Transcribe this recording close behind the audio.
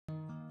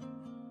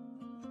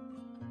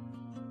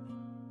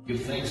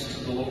Give thanks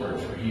to the Lord,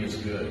 for he is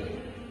good.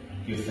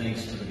 Give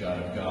thanks to the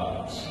God of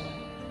gods.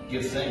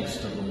 Give thanks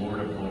to the Lord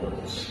of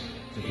lords,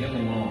 to him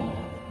alone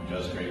who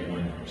does great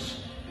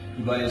wonders,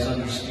 who by his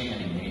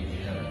understanding made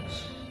the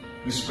heavens,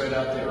 who spread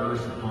out the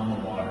earth upon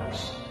the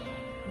waters,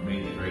 who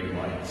made the great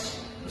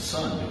lights, the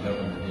sun to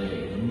govern the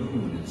day, the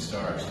moon and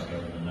stars to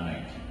govern the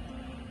night.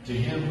 To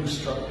him who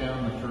struck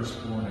down the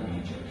firstborn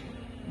of Egypt,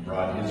 and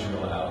brought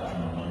Israel out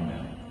from among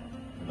them,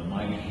 with a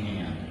mighty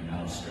hand and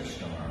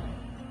outstretched arm.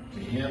 To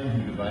him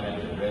who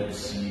divided the Red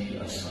Sea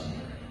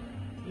asunder,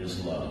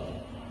 his love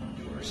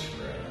endures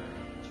forever.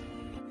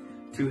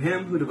 To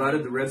him who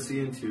divided the Red Sea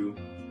in two,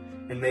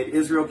 and made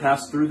Israel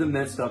pass through the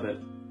midst of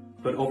it,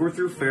 but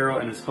overthrew Pharaoh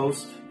and his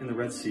host in the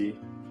Red Sea.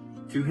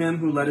 To him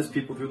who led his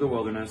people through the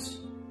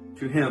wilderness,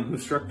 to him who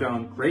struck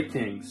down great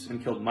kings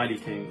and killed mighty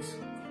kings,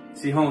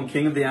 Sihon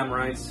king of the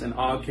Amorites and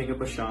Og king of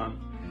Bashan,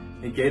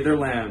 and gave their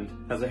land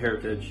as a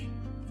heritage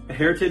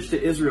to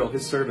Israel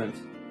his servant.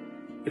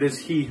 It is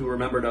he who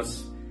remembered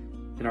us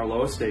in our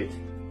low estate,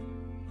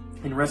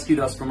 and rescued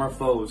us from our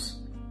foes,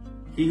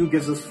 he who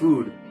gives us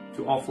food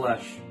to all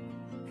flesh.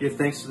 Give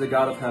thanks to the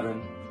God of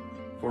heaven,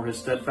 for his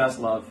steadfast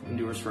love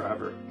endures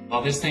forever.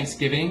 While this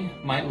Thanksgiving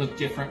might look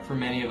different for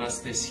many of us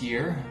this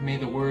year, may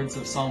the words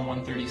of Psalm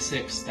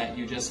 136 that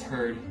you just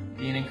heard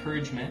be an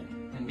encouragement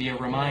and be a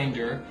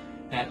reminder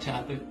that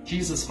the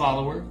Jesus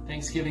follower,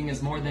 Thanksgiving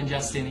is more than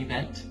just an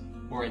event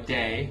or a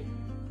day,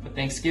 but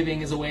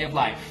Thanksgiving is a way of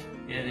life.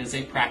 It is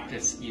a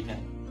practice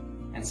even.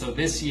 And so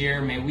this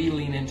year, may we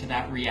lean into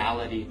that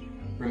reality,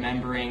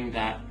 remembering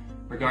that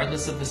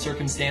regardless of the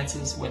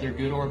circumstances, whether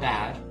good or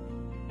bad,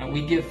 that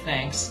we give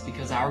thanks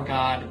because our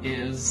God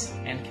is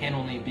and can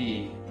only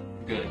be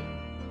good.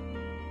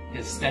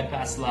 His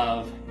steadfast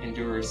love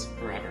endures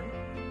forever.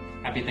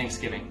 Happy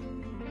Thanksgiving.